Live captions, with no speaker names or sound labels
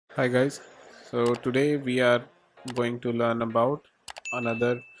Hi guys, so today we are going to learn about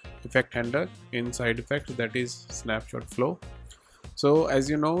another effect handler in side effects, that is SnapShotFlow. So as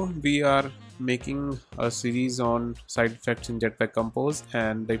you know, we are making a series on side effects in Jetpack-Compose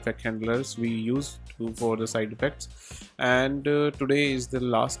and the effect handlers we use for the side effects, and today is the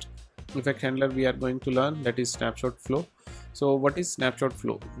last effect handler we are going to learn, that is SnapShotFlow. So what is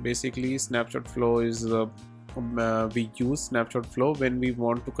SnapShotFlow? Basically SnapShotFlow is we use SnapShotFlow when we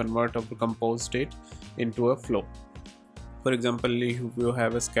want to convert a compose state into a flow. For example, if you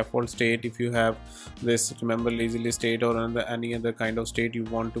have a scaffold state, if you have this remember lazily state or any other kind of state you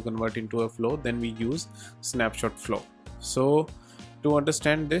want to convert into a flow, then we use SnapShotFlow. So to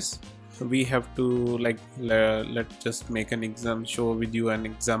understand this, we have to let's just make an example, show with you an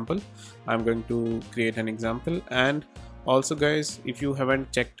example. I'm going to create an example. And also guys, if you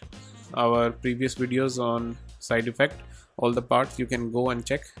haven't checked our previous videos on side effect, all the parts, you can go and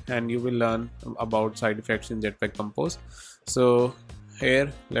check and you will learn about side effects in Jetpack-Compose. So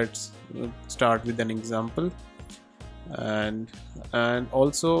here let's start with an example, and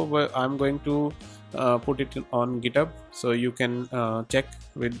also I'm going to put it on GitHub, so you can check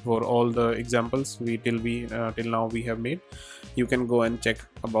with for all the examples till now we have made. You can go and check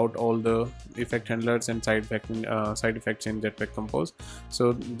about all the effect handlers and side effects in Jetpack-Compose.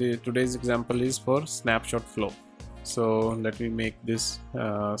 So today's example is for SnapShotFlow. So let me make this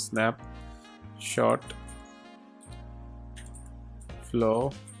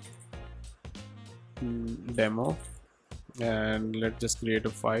SnapShotFlow demo, and let's just create a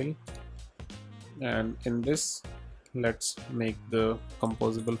file, and in this let's make the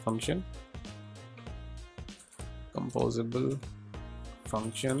composable function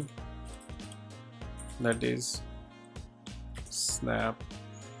that is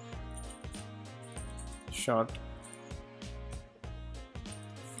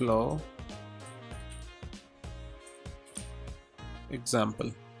SnapShotFlow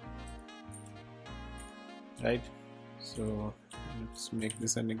example, right? So let's make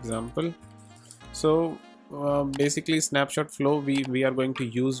this an example. So basically SnapShotFlow we are going to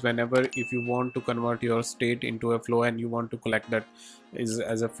use whenever if you want to convert your state into a flow and you want to collect that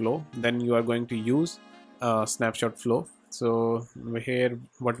as a flow, then you are going to use SnapShotFlow. So here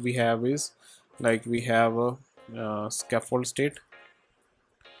what we have is, like, we have a scaffold state.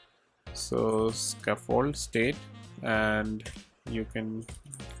 So scaffold state, and you can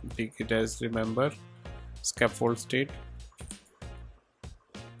take it as, remember, scaffold state,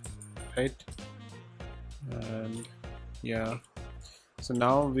 right? And yeah, so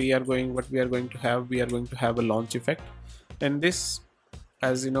now we are going to have a launch effect, and this,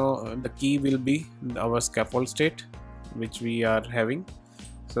 as you know, the key will be our scaffold state which we are having.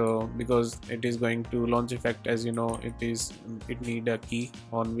 So because it is going to launch effect, as you know, it need a key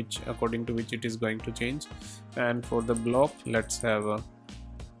on which, according to which it is going to change. And for the block, let's have a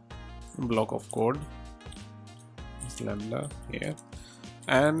block of code, lambda here.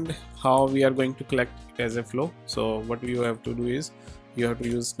 And how we are going to collect it as a flow? So what you have to do is you have to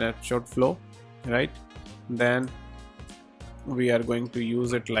use SnapShotFlow, right? Then we are going to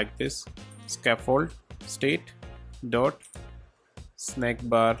use it like this: scaffold state dot snack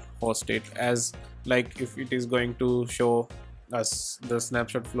bar host state, as like if it is going to show us the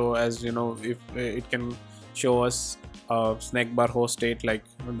SnapShotFlow, as you know, if it can show us a snack bar host state, like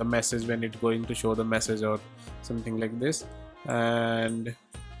the message when it's going to show the message or something like this. And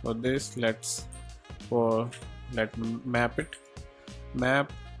for this, let's map it.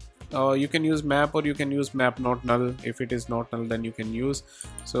 You can use map, or you can use map not null. If it is not null, then you can use,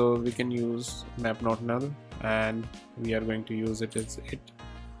 so we can use map not null, and we are going to use it as it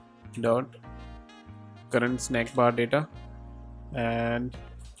dot current snack bar data and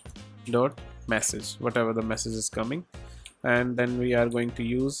dot message, whatever the message is coming. And then we are going to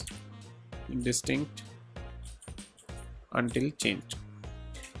use distinct until changed.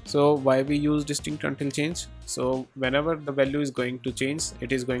 So why we use distinct until change? So whenever the value is going to change,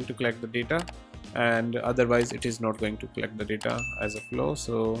 it is going to collect the data, and otherwise it is not going to collect the data as a flow.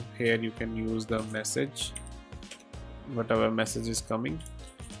 So here you can use the message, whatever message is coming,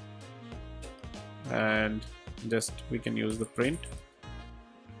 and just we can use the print,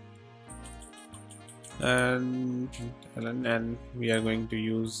 and we are going to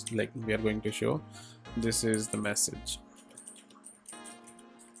use, like, we are going to show this is the message,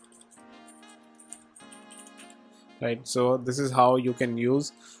 right? So this is how you can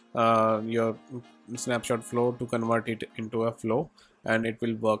use your SnapShotFlow to convert it into a flow, and it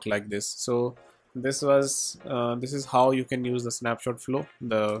will work like this. So this is how you can use the snapshot flow,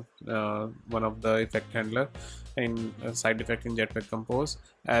 the one of the effect handler in side effect in Jetpack-Compose.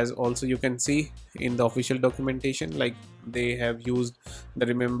 As also you can see in the official documentation, like they have used the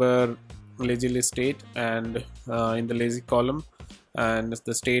remember lazy list state, and in the lazy column, and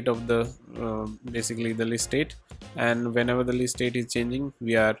the state of the basically the list state, and whenever the list state is changing,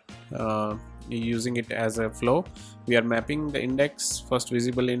 we are using it as a flow. We are mapping the index, first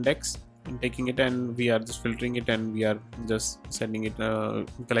visible index, and taking it, and we are just filtering it, and we are just sending it,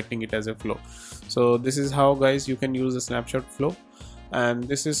 collecting it as a flow. So this is how, guys, you can use the snapshot flow, and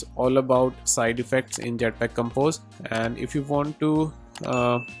this is all about side effects in Jetpack-Compose. And if you want to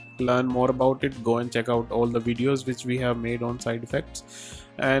learn more about it, go and check out all the videos which we have made on side effects.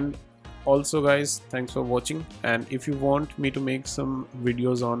 And also, guys, thanks for watching, and if you want me to make some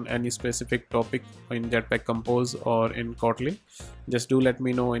videos on any specific topic in Jetpack-Compose or in Kotlin, just do let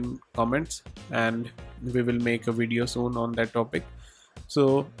me know in comments, and we will make a video soon on that topic.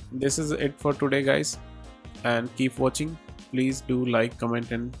 So this is it for today, guys, and keep watching. Please do like,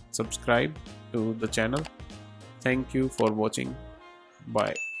 comment and subscribe to the channel. Thank you for watching.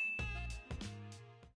 Bye.